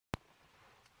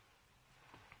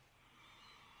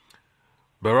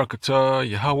Barakatah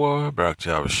Yahweh,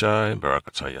 Barakatah Shai,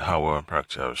 Barakatah Yahweh,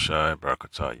 Barakatah Shai,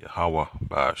 Barakatah Yahweh,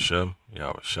 Ba'ashem,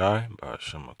 Yahweh Shai,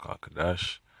 Ba'ashem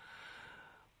Akakadash.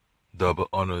 Double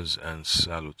honors and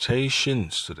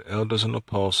salutations to the elders and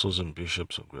apostles and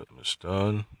bishops of Great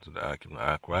Stone, to the Akim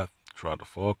Akrath, throughout the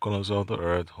four corners of the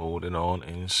earth, holding on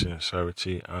in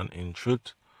sincerity and in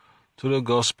truth to the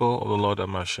gospel of the Lord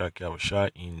Amashak Yahweh Shai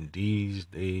in these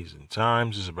days and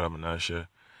times. This is Abraham Menashe,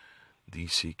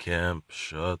 DC Camp,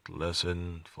 short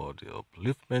lesson for the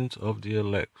upliftment of the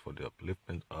elect, for the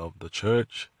upliftment of the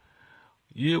church.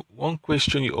 One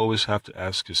question you always have to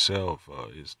ask yourself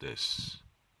is this: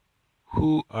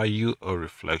 who are you a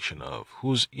reflection of?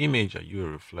 Whose image are you a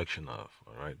reflection of?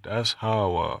 All right, that's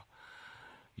how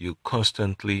you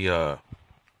constantly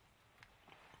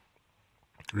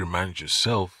remind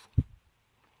yourself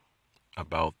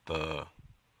about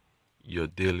your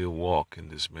daily walk in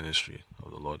this ministry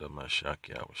of the Lord of Mashak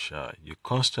Yahushua. You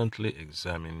constantly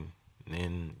examining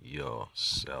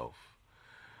yourself.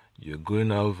 You're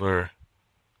going over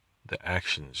the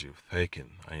actions you've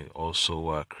taken and also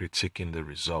critiquing the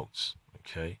results.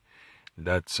 Okay,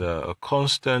 that's a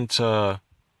constant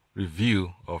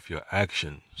review of your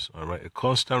actions. All right, a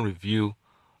constant review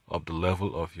of the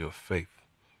level of your faith.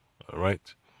 All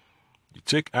right, you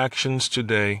take actions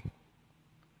today,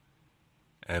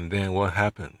 and then what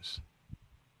happens?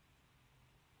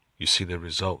 You see the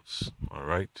results. All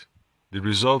right, the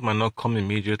result might not come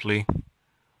immediately.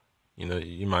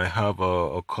 You might have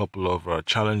a couple of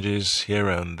challenges here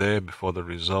and there before the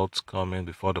results come in,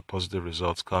 before the positive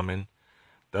results come in.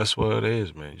 That's what it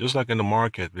is, man. Just like in the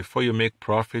market, before you make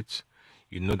profits,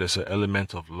 there's an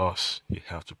element of loss you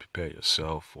have to prepare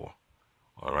yourself for.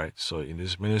 All right. So in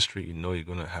this ministry, you're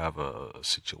going to have a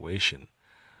situation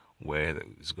where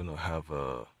it's going to have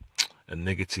a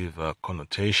negative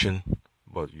connotation,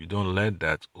 but you don't let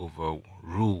that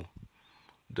overrule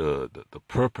the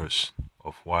purpose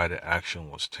of why the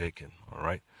action was taken. All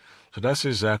right. So that's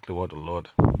exactly what the Lord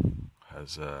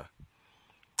has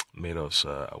made us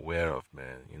aware of,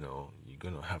 man. You're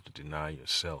going to have to deny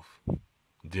yourself.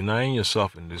 Denying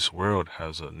yourself in this world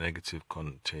has a negative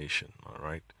connotation, all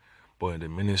right? But in the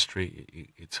ministry,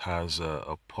 it has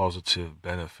a positive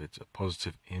benefit, a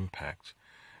positive impact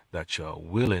that you're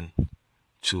willing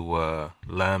to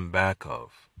land back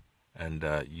of and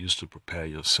use to prepare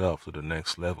yourself to the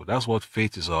next level. That's what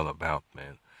faith is all about,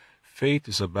 man. Faith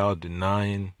is about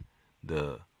denying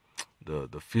the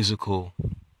physical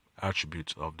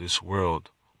attributes of this world,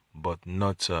 but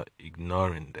not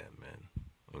ignoring them, man.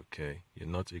 Okay, you're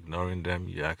not ignoring them.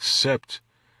 You accept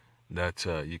that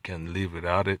you can live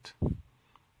without it,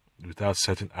 without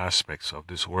certain aspects of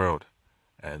this world,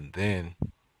 and then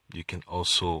you can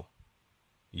also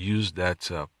use that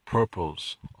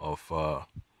purpose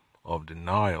of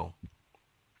denial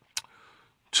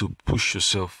to push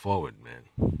yourself forward, man.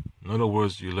 In other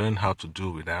words, you learn how to do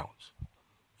without.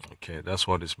 Okay, that's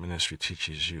what this ministry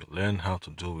teaches you. Learn how to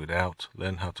do without.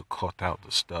 Learn how to cut out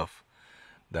the stuff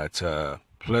that's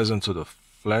pleasant to the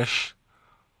flesh,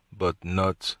 but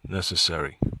not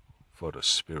necessary for the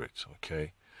spirit.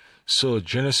 Okay, so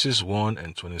Genesis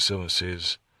 1:27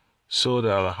 says, "So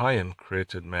the Elohim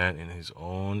created man in his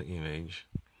own image."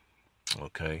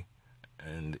 Okay,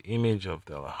 and the image of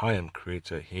the Elohim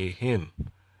created he him,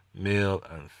 male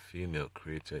and female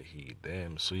created he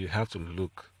them. So you have to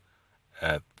look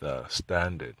at the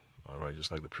standard, all right, just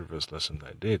like the previous lesson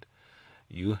I did.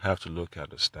 You have to look at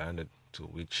the standard to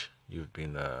which you've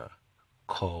been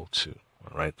called to,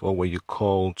 all right? What were you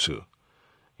called to?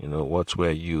 What were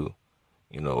you,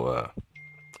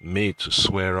 made to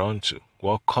swear onto?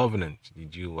 What covenant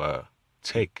did you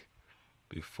take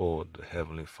before the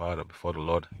Heavenly Father, before the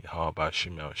Lord, Yahweh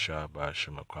Ba'ashem Yahushua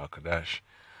Ba'ashem Akakadash?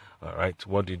 All right,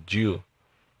 what did you,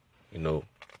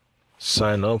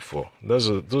 sign up for? Those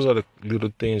are the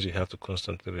little things you have to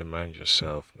constantly remind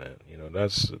yourself, man.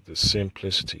 That's the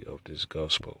simplicity of this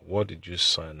gospel. What did you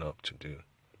sign up to do?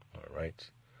 All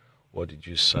right, what did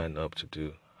you sign up to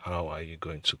do? How are you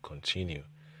going to continue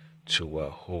to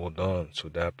hold on to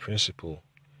that principle,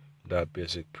 that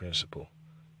basic principle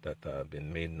that have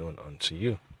been made known unto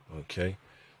you? Okay,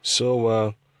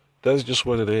 so that's just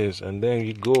what it is. And then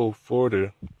you go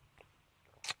further,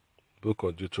 book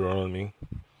of Deuteronomy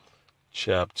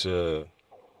chapter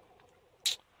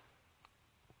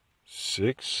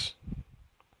 6,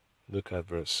 look at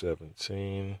verse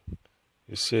 17.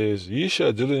 It says, you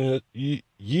shall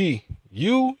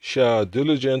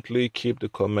diligently keep the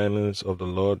commandments of the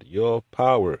Lord your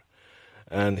power,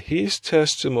 and his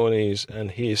testimonies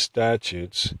and his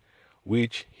statutes,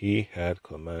 which he had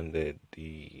commanded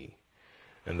thee.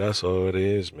 And that's all it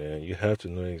is, man. You have to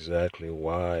know exactly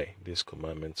why these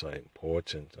commandments are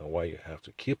important and why you have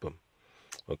to keep them.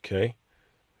 Okay?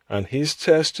 And his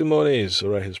testimonies, all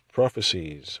right, his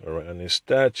prophecies, all right, and his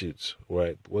statutes,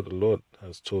 right, what the Lord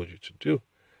has told you to do.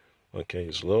 Okay,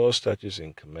 his laws, statutes,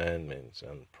 and commandments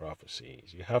and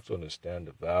prophecies. You have to understand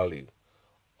the value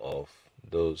of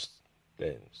those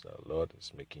things that the Lord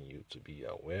is making you to be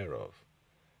aware of,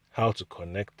 how to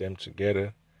connect them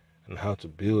together, and how to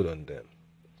build on them.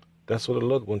 That's what the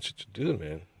Lord wants you to do,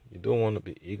 man. You don't want to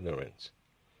be ignorant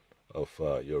of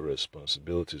your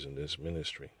responsibilities in this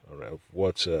ministry, all right, of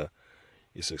what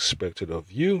is expected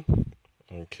of you,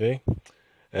 okay?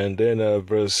 And then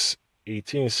verse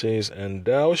 18 says, "And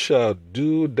thou shalt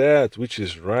do that which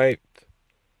is right.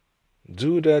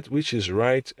 Do that which is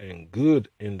right and good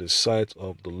in the sight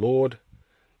of the Lord,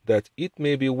 that it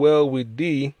may be well with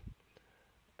thee,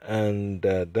 and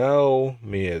that thou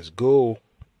mayest go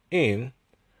in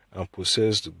and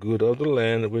possess the good of the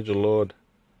land which the Lord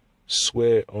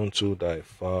swear unto thy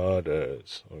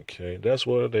fathers." Okay, that's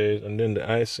what it is. And then the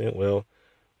icing, well,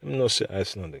 let me not say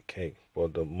icing on the cake,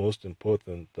 but the most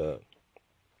important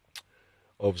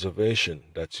observation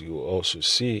that you also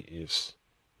see is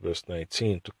verse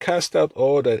 19, "To cast out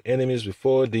all thy enemies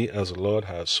before thee as the Lord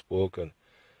has spoken."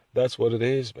 That's what it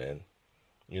is, man.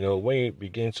 You know, when you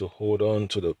begin to hold on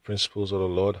to the principles of the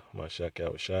Lord,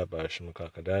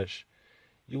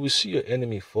 you will see your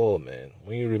enemy fall, man.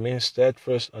 When you remain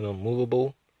steadfast and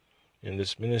unmovable in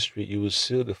this ministry, you will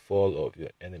see the fall of your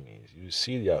enemies. You will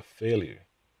see their failure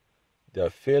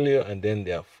and then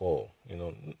their fall. You know,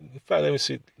 in fact,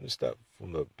 let's start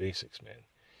from the basics, man.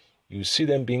 You see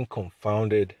them being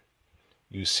confounded,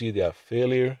 you see their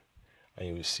failure, and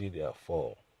you will see their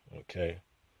fall. Okay?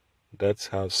 That's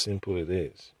how simple it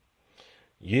is.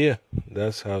 Yeah,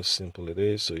 that's how simple it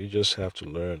is. So you just have to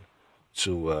learn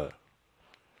to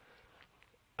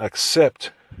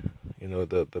accept, you know,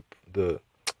 the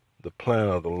plan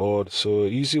of the Lord. So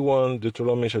easy one,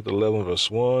 Deuteronomy chapter 11 verse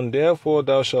 1. "Therefore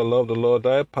thou shalt love the Lord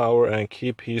thy power and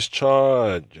keep his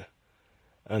charge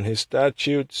and his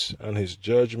statutes and his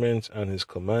judgments and his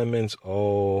commandments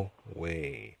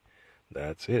always."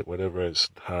 That's it. Whatever is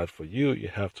hard for you, you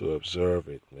have to observe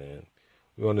it, man.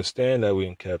 We understand that we're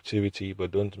in captivity,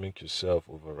 but don't make yourself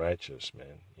over righteous,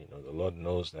 man. You know, the Lord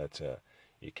knows that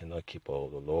you cannot keep all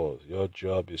the laws. Your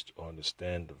job is to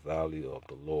understand the value of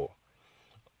the law.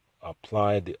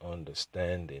 Apply the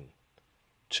understanding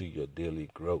to your daily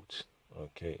growth.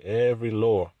 Okay, every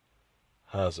law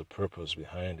has a purpose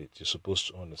behind it. You're supposed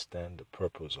to understand the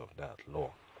purpose of that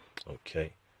law.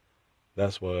 Okay,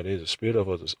 that's what it is. The spirit of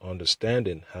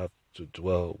understanding have to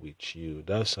dwell with you.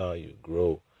 That's how you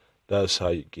grow. That's how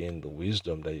you gain the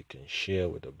wisdom that you can share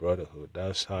with the brotherhood.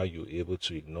 That's how you're able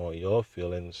to ignore your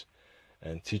feelings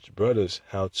and teach brothers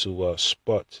how to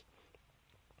spot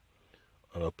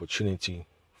an opportunity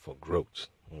for growth.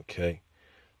 Okay,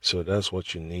 so that's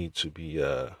what you need to be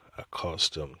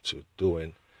accustomed to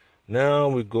doing. Now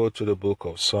we go to the book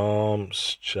of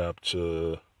Psalms,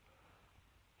 chapter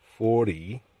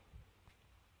 40,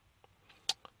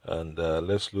 and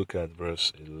let's look at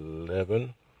verse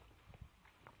 11.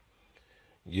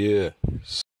 Yeah,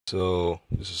 so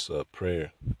this is a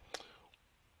prayer.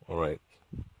 All right,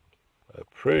 a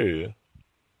prayer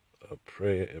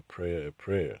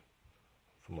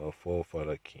from our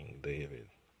forefather King David.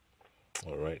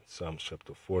 All right, Psalms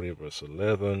chapter 40, verse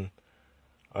 11.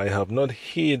 "I have not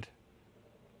hid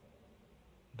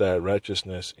thy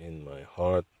righteousness in my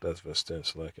heart." That's verse 10.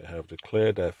 So like, "I have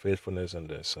declared thy faithfulness and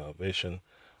thy salvation.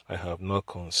 I have not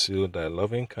concealed thy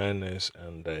loving kindness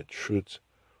and thy truth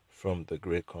from the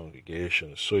great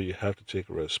congregation." So you have to take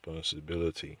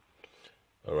responsibility,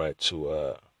 all right,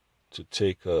 to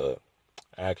take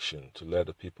action, to let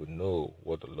the people know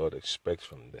what the Lord expects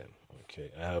from them.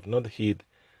 Okay, "I have not hid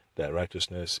thy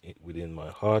righteousness within my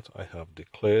heart. I have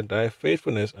declared thy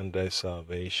faithfulness and thy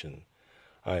salvation.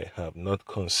 I have not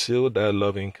concealed thy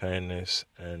loving kindness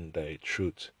and thy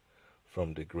truth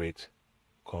from the great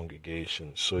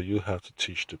congregation." So you have to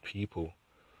teach the people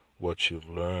what you've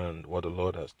learned, what the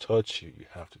Lord has taught you. You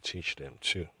have to teach them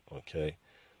too. Okay,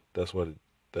 that's what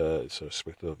is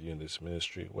expected of you in this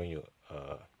ministry when you're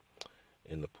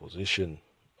in the position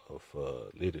of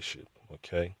leadership.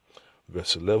 Okay,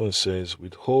 verse 11 says,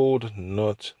 "Withhold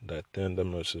not thy tender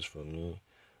mercies from me.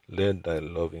 Let thy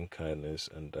loving kindness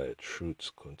and thy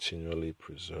truth continually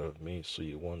preserve me." So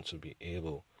you want to be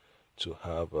able to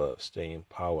have staying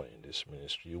power in this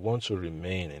ministry. You want to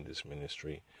remain in this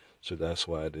ministry. So that's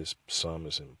why this psalm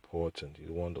is important.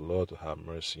 You want the Lord to have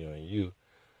mercy on you.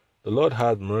 The Lord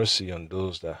had mercy on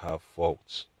those that have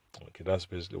faults. Okay, that's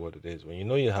basically what it is. When you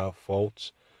know you have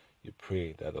faults, you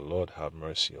pray that the Lord have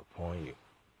mercy upon you.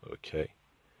 Okay.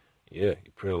 Yeah,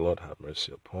 you pray the Lord have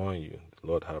mercy upon you. The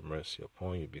Lord have mercy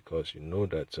upon you because you know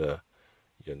that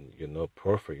you're not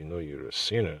perfect. You know you're a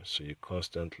sinner, so you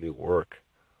constantly work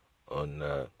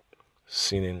on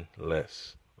sinning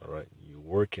less. All right, you're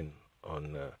working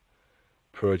on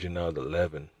purging out the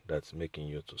leaven that's making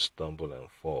you to stumble and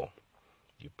fall.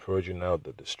 You're purging out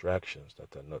the distractions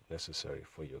that are not necessary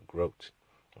for your growth.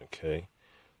 Okay,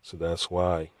 so that's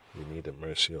why we need the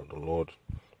mercy of the Lord.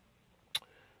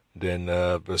 Then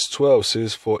verse 12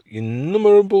 says, "For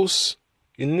innumerable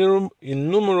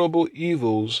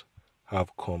evils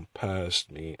have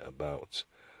compassed me about.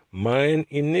 Mine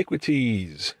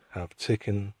iniquities have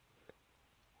taken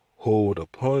hold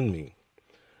upon me,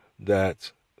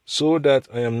 that so that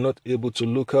I am not able to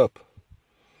look up.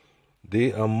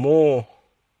 They are more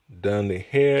than the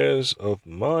hairs of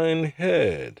mine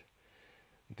head.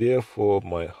 Therefore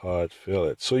my heart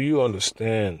faileth." So you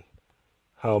understand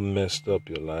how messed up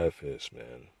your life is,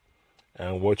 man,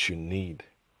 and what you need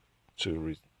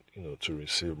to to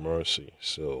receive mercy.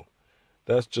 So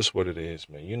that's just what it is,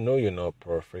 man. You know you're not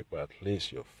perfect, but at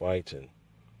least you're fighting,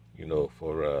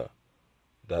 for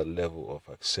that level of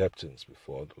acceptance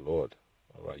before the Lord.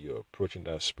 All right, you're approaching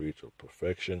that spiritual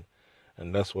perfection,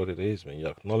 and that's what it is, man. You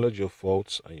acknowledge your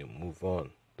faults and you move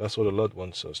on. That's what the Lord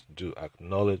wants us to do: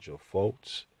 acknowledge your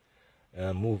faults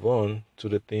and move on to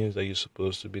the things that you're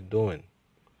supposed to be doing.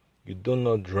 You do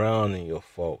not drown in your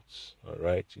faults, all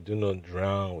right? You do not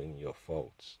drown in your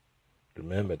faults.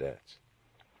 Remember that.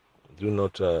 Do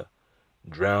not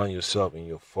drown yourself in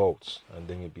your faults, and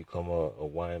then you become a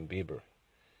wine bibber.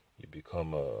 You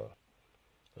become a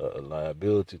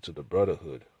liability to the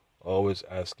brotherhood, always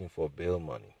asking for bail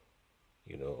money,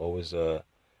 always,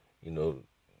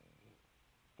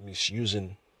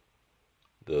 misusing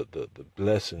the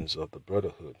blessings of the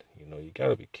brotherhood. You got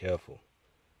to be careful,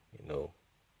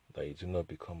 that you do not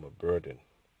become a burden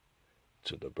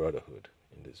to the brotherhood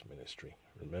in this ministry.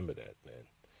 Remember that, man.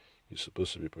 You're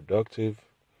supposed to be productive,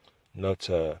 not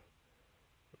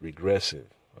regressive,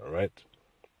 all right?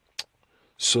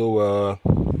 So,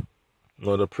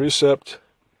 another precept,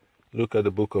 look at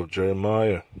the book of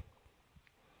Jeremiah,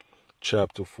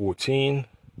 chapter 14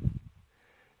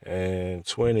 and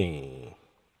 20.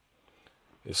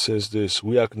 It says this: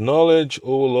 "We acknowledge,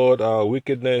 O Lord, our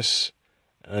wickedness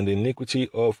and the iniquity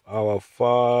of our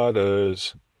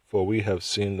fathers, for we have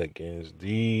sinned against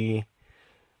thee."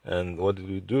 And what did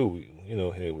we do?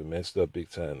 We messed up big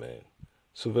time, man.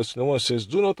 So verse 21 says,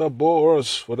 "Do not abhor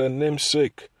us for thy name's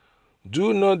sake.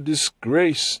 Do not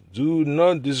disgrace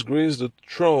the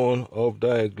throne of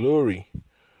thy glory.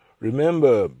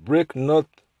 Remember, break not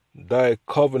thy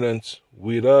covenant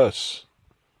with us."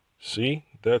 See,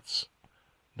 that's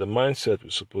the mindset we're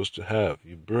supposed to have.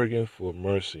 You're begging for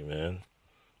mercy, man.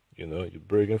 You're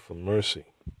begging for mercy.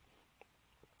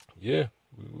 Yeah,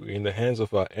 we're in the hands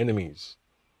of our enemies.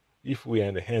 If we are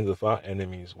in the hands of our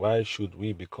enemies, why should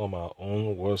we become our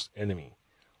own worst enemy?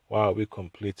 Why are we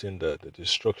completing the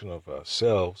destruction of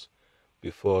ourselves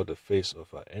before the face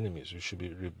of our enemies? We should be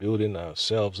rebuilding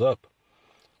ourselves up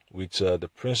with the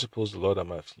principles the Lord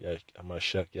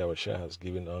Hamashiach Yahushua has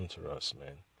given unto us,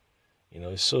 man.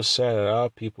 It's so sad that our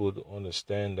people don't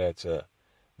understand that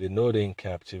they know they're in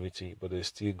captivity, but they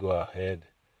still go ahead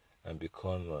and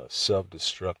become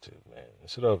self-destructive, man.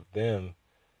 Instead of them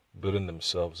building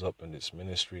themselves up in this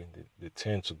ministry, they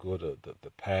tend to go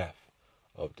the path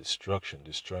of destruction,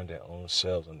 destroying their own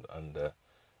selves and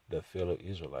their fellow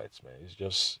Israelites, man. It's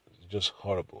just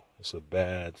horrible. It's a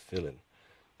bad feeling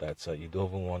that you don't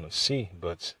even want to see,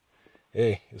 but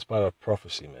hey, it's part of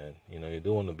prophecy, man. You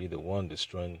don't want to be the one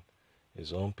destroying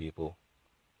his own people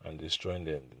and destroying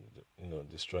them,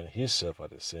 destroying himself at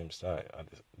the same time,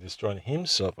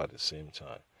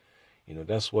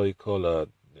 That's what you call a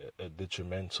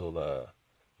detrimental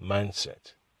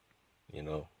mindset,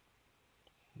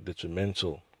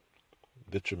 detrimental.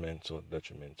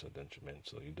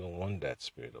 You don't want that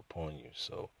spirit upon you.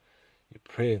 So you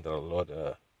pray that the Lord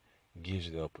gives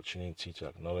you the opportunity to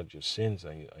acknowledge your sins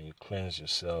and you cleanse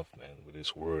yourself, man, with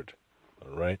His Word.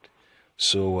 All right.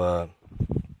 So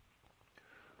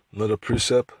another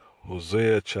precept,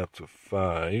 Hosea chapter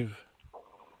 5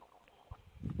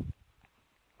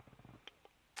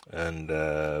 and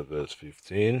verse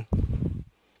 15.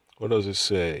 What does it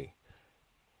say?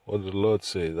 What did the Lord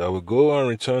say? "I will go and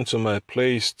return to my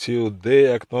place till they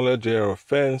acknowledge their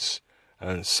offense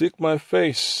and seek my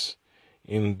face.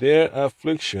 In their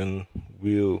affliction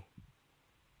they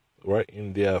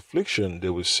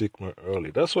will seek me early."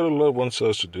 That's what the Lord wants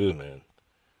us to do, man.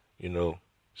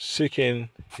 seeking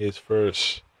his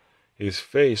face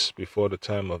before the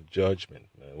time of judgment.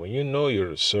 Man. When you know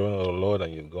you're a servant of the Lord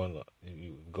and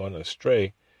you've gone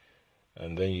astray,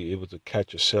 and then you're able to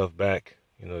catch yourself back,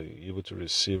 you're able to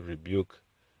receive rebuke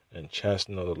and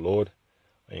chastening of the Lord,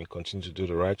 and you continue to do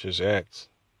the righteous acts,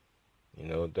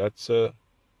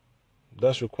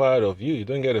 that's required of you. You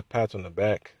don't get a pat on the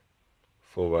back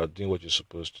for doing what you're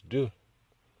supposed to do,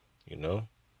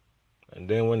 And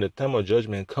then when the time of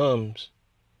judgment comes,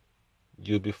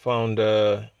 you'll be found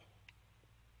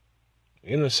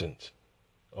innocent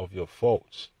of your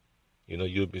faults.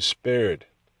 You'll be spared.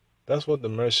 That's what the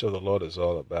mercy of the Lord is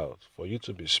all about, for you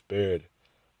to be spared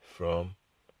from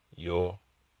your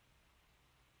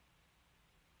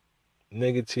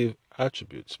negative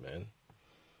attributes, man.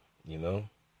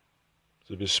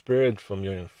 To be spared from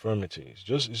your infirmities.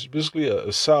 It's basically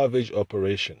a salvage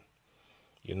operation.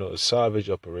 A salvage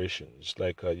operation. It's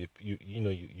like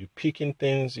you picking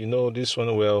things. This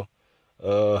one, well,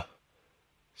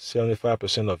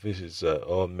 75% of it is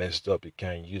all messed up. You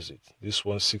can't use it. This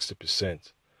one,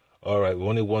 60%. All right, we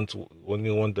only want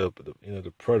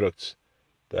the products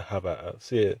that have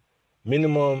say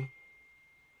minimum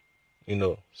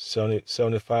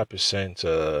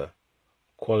 75%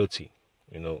 quality,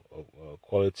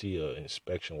 quality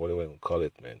inspection, whatever you call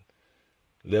it, man.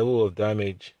 Level of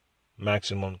damage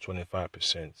maximum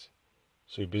 25%.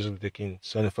 So you're basically taking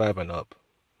 75 and up.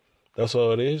 That's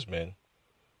all it is, man.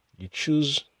 You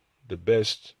choose the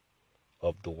best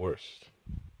of the worst.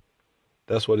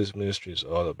 That's what this ministry is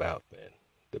all about, man.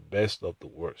 The best of the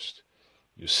worst.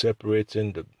 You're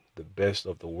separating the best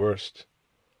of the worst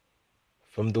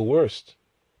from the worst.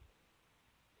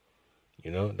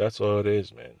 That's all it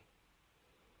is, man.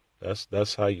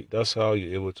 That's how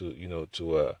you're able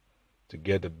to to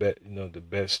get the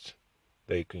best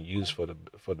that you can use for the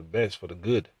best, for the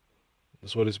good.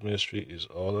 That's what this ministry is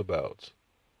all about.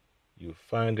 You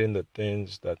finding the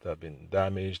things that have been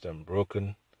damaged and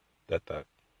broken, that are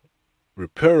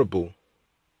repairable.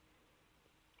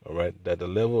 All right, that the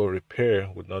level of repair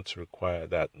would not require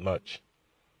that much,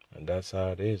 and that's how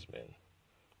it is, man.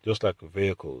 Just like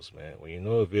vehicles, man. When you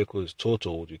know a vehicle is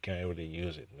totaled, you can't really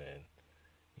use it, man.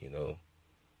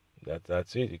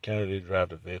 That's it. You can't really drive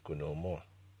the vehicle no more.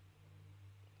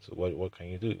 So what can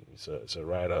you do? It's a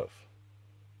write-off.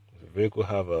 If the vehicle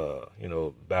have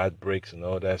bad brakes and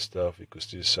all that stuff, you could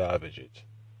still salvage it.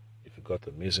 If you got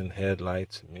the missing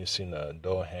headlights, missing a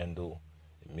door handle,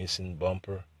 missing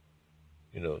bumper,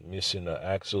 missing an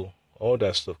axle, all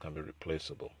that stuff can be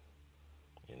replaceable.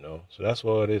 So that's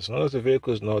what it is. As long as the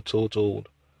vehicle is not totaled,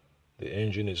 the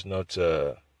engine is not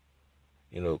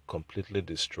completely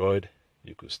destroyed,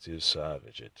 you could still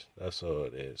salvage it. That's all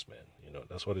it is, man.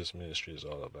 That's what this ministry is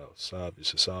all about.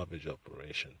 It's a salvage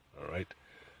operation. All right.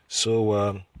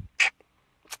 So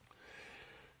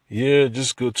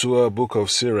just go to our book of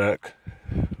Sirach.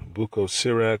 Book of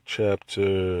Sirach,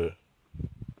 chapter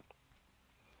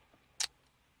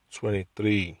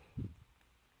 23.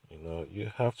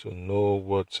 You have to know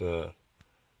what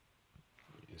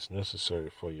is necessary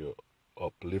for your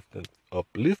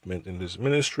upliftment in this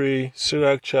ministry.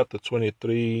 Sirach chapter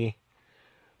 23.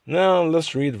 Now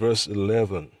let's read verse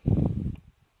 11.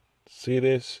 See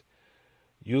this?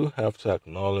 You have to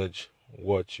acknowledge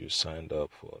what you signed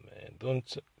up for, man.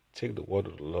 Don't take the word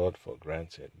of the Lord for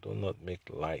granted. Do not make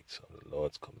light of the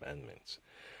Lord's commandments.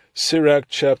 Sirach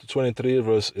chapter 23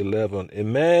 verse 11. A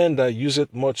man that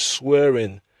useth much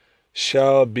swearing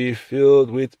shall be filled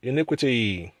with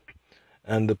iniquity,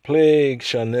 and the plague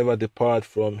shall never depart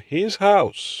from his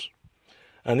house.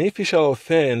 And if he shall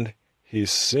offend,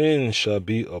 his sin shall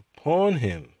be upon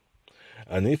him.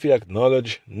 And if he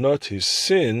acknowledge not his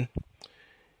sin,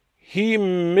 he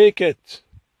maketh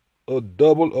a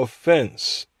double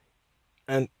offense.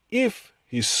 And if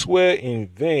he swear in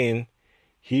vain,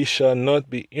 he shall not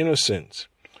be innocent,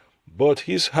 but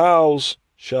his house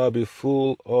shall be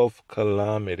full of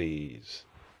calamities.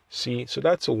 See, so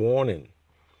that's a warning,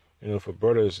 for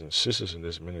brothers and sisters in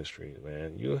this ministry,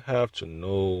 man. You have to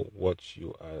know what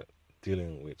you are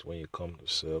dealing with when you come to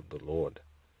serve the Lord.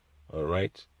 All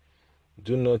right?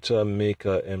 Do not make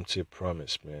an empty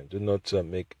promise, man. Do not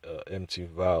make an empty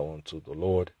vow unto the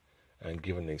Lord and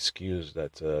give an excuse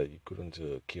that you couldn't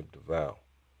keep the vow.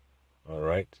 All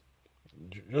right?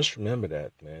 Just remember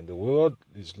that, man. The world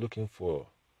is looking for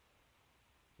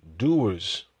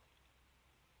doers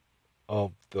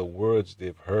of the words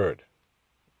they've heard.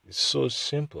 It's so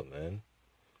simple, man.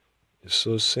 It's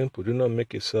so simple. Do not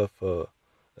make yourself a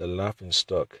laughing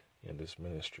stock in this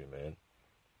ministry, man.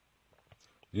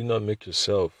 Do not make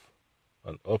yourself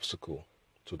an obstacle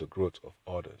to the growth of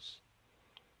others.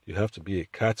 You have to be a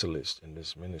catalyst in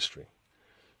this ministry.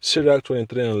 Sirach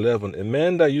 23:11, a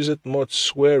man that useth much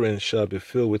swearing shall be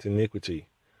filled with iniquity.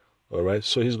 All right,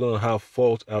 so he's going to have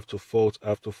fault after fault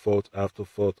after fault after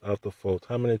fault after fault.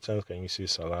 How many times can you see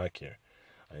Salak here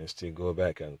and still go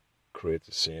back and create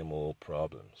the same old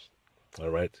problems? All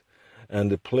right,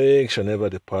 and the plague shall never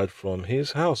depart from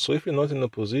his house. So if you're not in a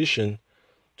position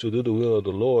to do the will of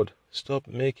the Lord, stop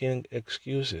making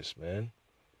excuses, man.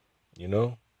 You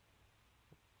know,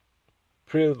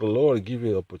 pray that the Lord give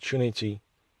you the opportunity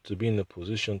to be in a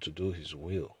position to do his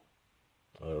will.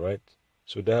 All right,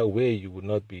 so that way you would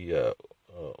not be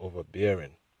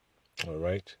overbearing. All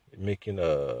right, making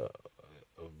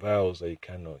vows that you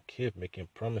cannot keep, making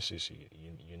promises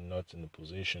you're not in a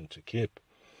position to keep.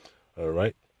 All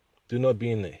right, do not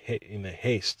be in a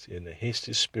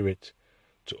hasty spirit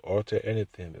to alter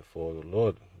anything before the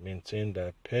Lord. Maintain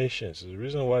that patience. The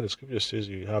reason why the scripture says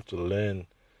you have to learn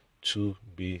to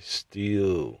be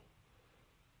still.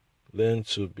 Learn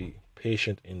to be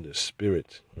patient in the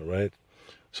spirit. All right.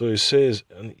 So it says,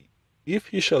 and if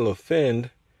he shall offend,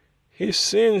 his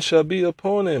sin shall be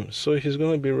upon him. So he's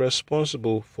going to be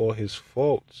responsible for his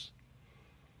faults.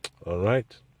 All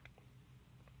right.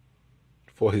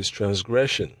 For his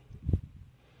transgression.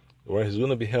 All right. He's going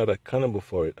to be held accountable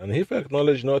for it. And if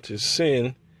acknowledge not his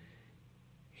sin,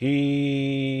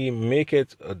 he make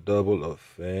it a double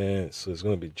offense. So it's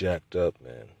going to be jacked up,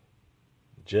 man.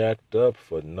 Jacked up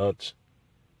for not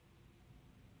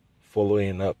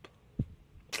following up.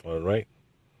 All right.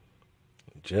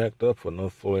 Jacked up for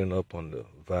not following up on the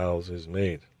vows he's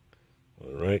made.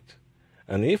 All right.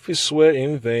 And if he swear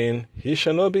in vain, he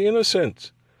shall not be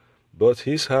innocent, but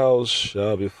his house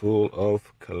shall be full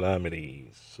of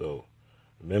calamities. So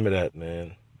remember that,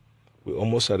 man. We're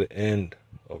almost at the end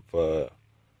of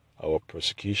our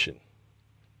persecution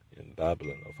in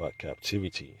Babylon, of our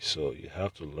captivity. So you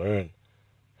have to learn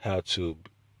how to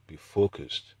be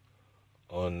focused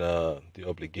on the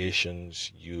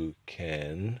obligations you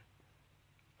can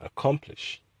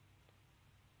accomplish.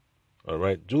 All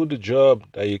right, do the job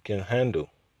that you can handle.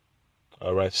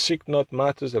 All right, seek not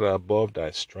matters that are above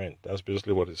thy strength. That's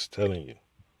basically what it's telling you.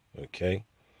 Okay,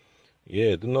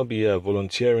 yeah, do not be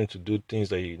volunteering to do things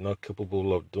that you're not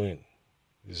capable of doing.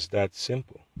 It's that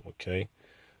simple. Okay,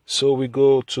 so we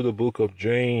go to the book of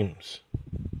James.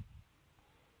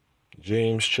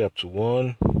 James chapter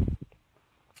 1,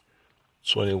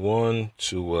 21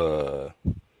 to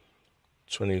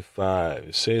 25.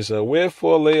 It says,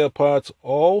 wherefore lay apart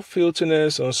all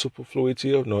filthiness and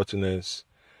superfluity of naughtiness,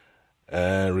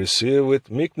 and receive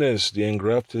with meekness the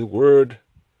engrafted word,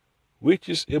 which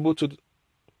is able to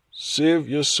save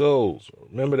your souls.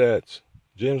 Remember that.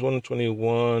 James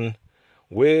 1:21.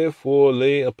 Wherefore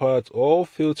lay apart all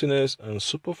filthiness and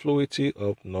superfluity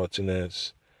of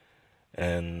naughtiness,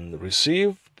 and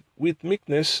receive with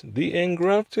meekness the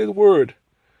engrafted word,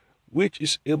 which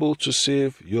is able to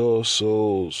save your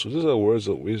souls. So these are words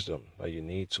of wisdom that you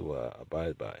need to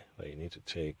abide by, that you need to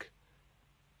take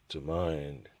to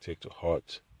mind, take to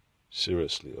heart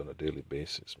seriously on a daily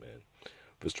basis, man.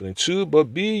 Verse 22,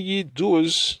 but be ye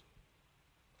doers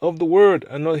of the word,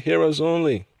 and not hearers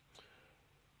only,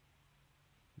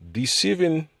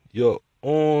 deceiving your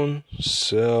own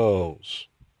selves.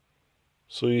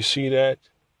 So you see that?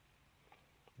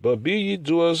 But be ye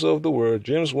doers of the word,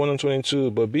 James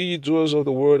 1:22, but be ye doers of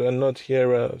the word and not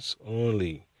hearers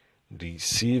only,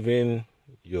 deceiving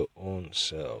your own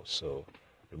selves. So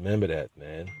remember that,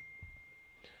 man.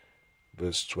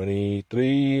 Verse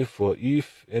 23, for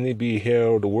if any be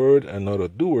hearer of the word and not a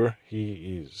doer,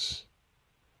 he is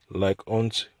like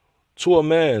unto a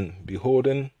man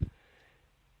beholding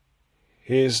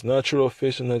his natural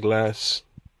face in a glass,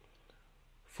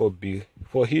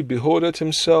 for he beholdeth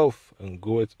himself and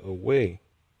goeth away,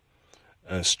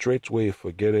 and straightway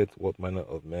forgetteth what manner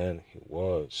of man he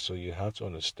was. So you have to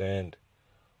understand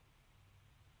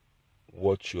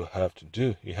what you have to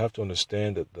do. You have to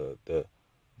understand that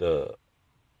the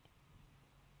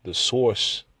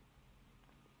source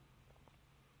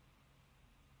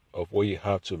of where you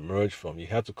have to emerge from. You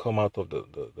have to come out of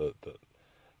the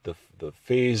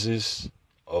phases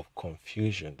of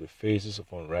confusion, the phases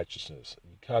of unrighteousness.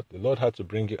 The Lord had to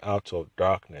bring you out of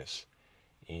darkness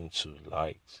into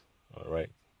light. All right.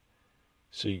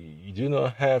 So you do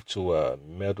not have to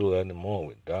meddle anymore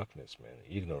with darkness, man.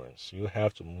 Ignorance. You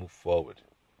have to move forward.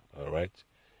 All right.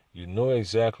 You know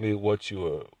exactly what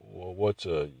you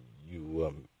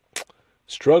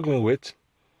struggling with.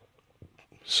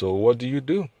 So what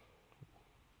do?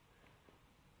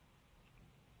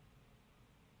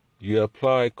 You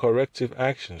apply corrective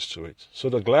actions to it. So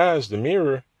the glass, the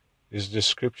mirror, is the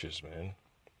scriptures, man.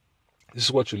 This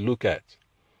is what you look at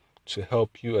to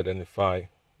help you identify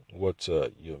what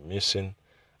you're missing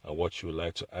and what you would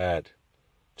like to add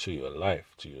to your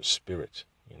life, to your spirit.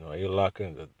 Are you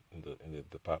lacking in the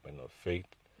department of faith?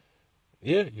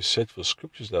 Yeah, you search for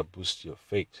scriptures that boost your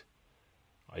faith.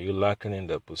 Are you lacking in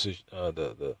the position,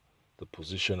 the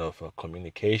position of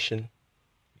communication?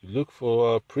 You look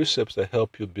for precepts that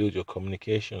help you build your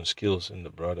communication skills in the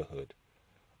brotherhood.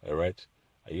 All right.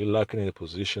 Are you lacking in the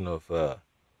position of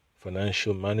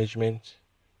financial management?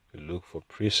 You look for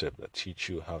precepts that teach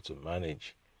you how to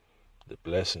manage the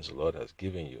blessings the Lord has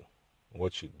given you,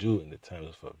 what you do in the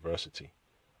times of adversity.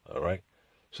 All right.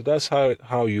 So that's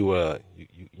how you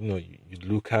you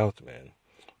look out, man,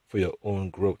 for your own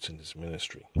growth in this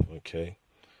ministry. Okay.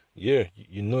 Yeah,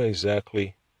 you know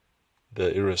exactly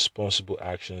the irresponsible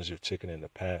actions you've taken in the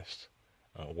past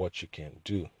and what you can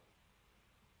do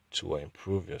to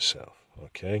improve yourself.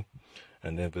 Okay.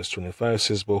 And then verse 25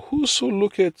 says, "But whoso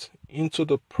looketh into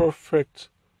the perfect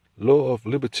law of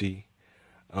liberty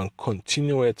and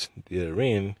continueth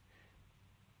therein,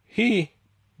 he,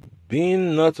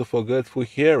 being not a forgetful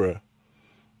hearer,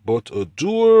 but a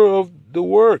doer of the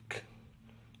work,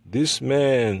 this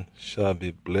man shall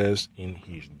be blessed in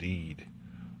his deed."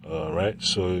 All right,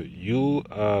 so you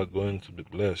are going to be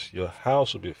blessed. Your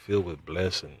house will be filled with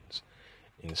blessings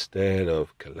instead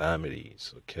of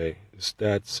calamities. Okay, it's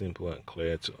that simple and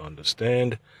clear to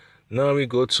understand. Now we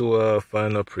go to our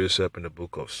final precept in the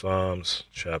book of Psalms,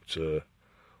 chapter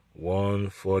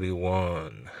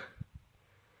 141.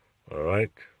 All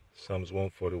right, Psalms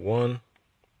 141,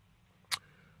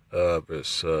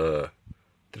 verse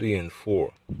 3 and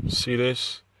 4. See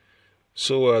this?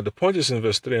 So the point is in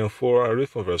verse 3 and 4. I read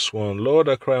from verse 1. "Lord,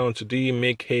 I cry unto thee,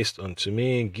 make haste unto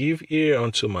me. Give ear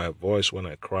unto my voice when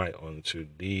I cry unto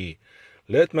thee.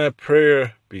 Let my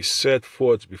prayer be set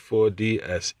forth before thee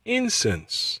as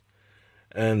incense,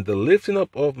 and the lifting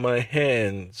up of my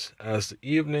hands as the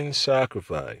evening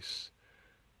sacrifice."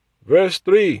 Verse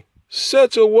 3.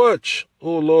 "Set a watch,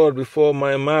 O Lord, before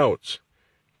my mouth.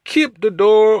 Keep the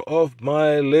door of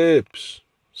my lips."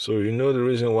 So you know the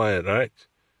reason why, right?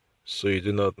 So you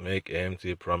do not make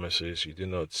empty promises. You do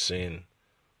not sin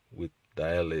with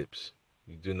thy lips.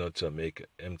 You do not make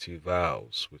empty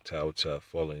vows without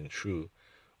following through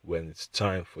when it's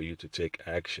time for you to take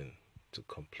action to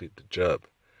complete the job.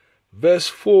 Verse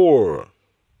 4.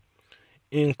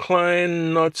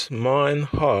 "Incline not mine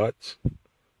heart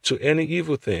to any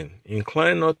evil thing.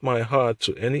 Incline not my heart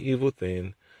to any evil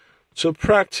thing, to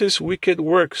practice wicked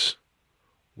works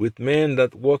with men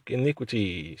that walk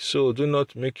iniquity." So do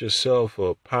not make yourself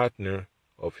a partner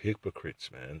of hypocrites,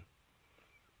 man.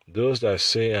 Those that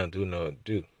say and do not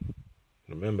do.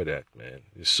 Remember that, man.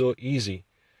 It's so easy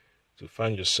to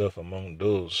find yourself among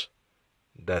those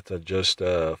that are just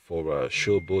for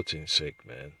showboating's sake,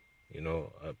 man.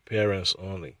 Appearance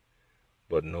only,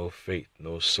 but no faith,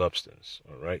 no substance.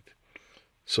 All right.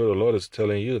 So the Lord is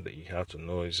telling you that you have to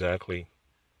know exactly,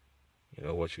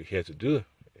 what you're here to do.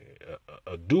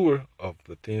 A doer of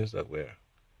the things that were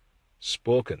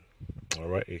spoken. All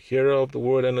right, a hearer of the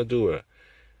word and a doer.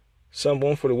 Psalm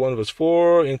 141 verse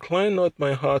 4. "Incline not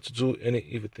my heart to do any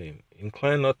evil thing.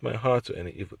 Incline not my heart to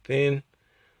any evil thing,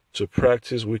 to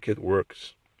practice wicked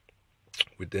works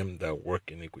with them that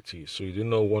work iniquity." So you do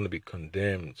not want to be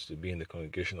condemned to be in the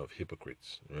congregation of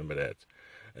hypocrites. Remember that.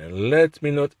 "And let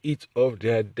me not eat of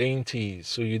their dainties."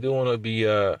 So you don't want to be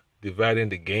dividing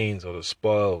the gains or the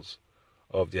spoils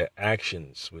of their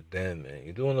actions with them, man.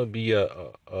 You don't want to be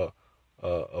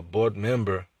a board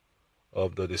member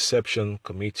of the deception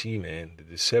committee, man. The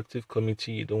deceptive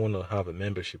committee, you don't want to have a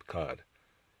membership card,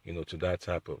 to that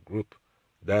type of group.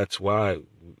 That's why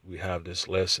we have these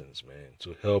lessons, man,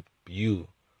 to help you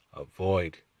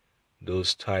avoid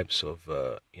those types of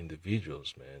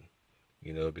individuals, man.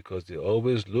 Because they're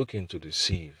always looking to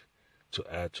deceive, to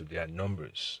add to their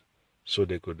numbers, so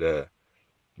they could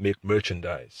make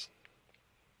merchandise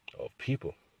of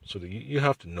people. So you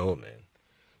have to know, man.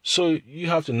 So you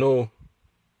have to know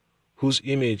whose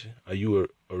image are you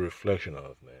a reflection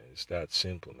of, man. It's that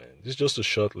simple, man. This is just a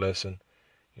short lesson,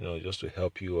 just to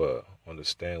help you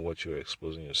understand what you're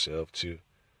exposing yourself to,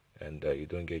 and you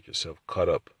don't get yourself caught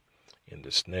up in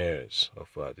the snares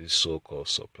of these so-called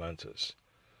supplanters.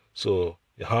 So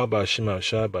Yahweh Shema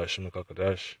Shah Shema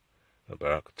Kakadash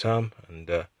Barakatam,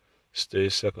 and stay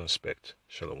circumspect.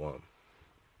 Shalom.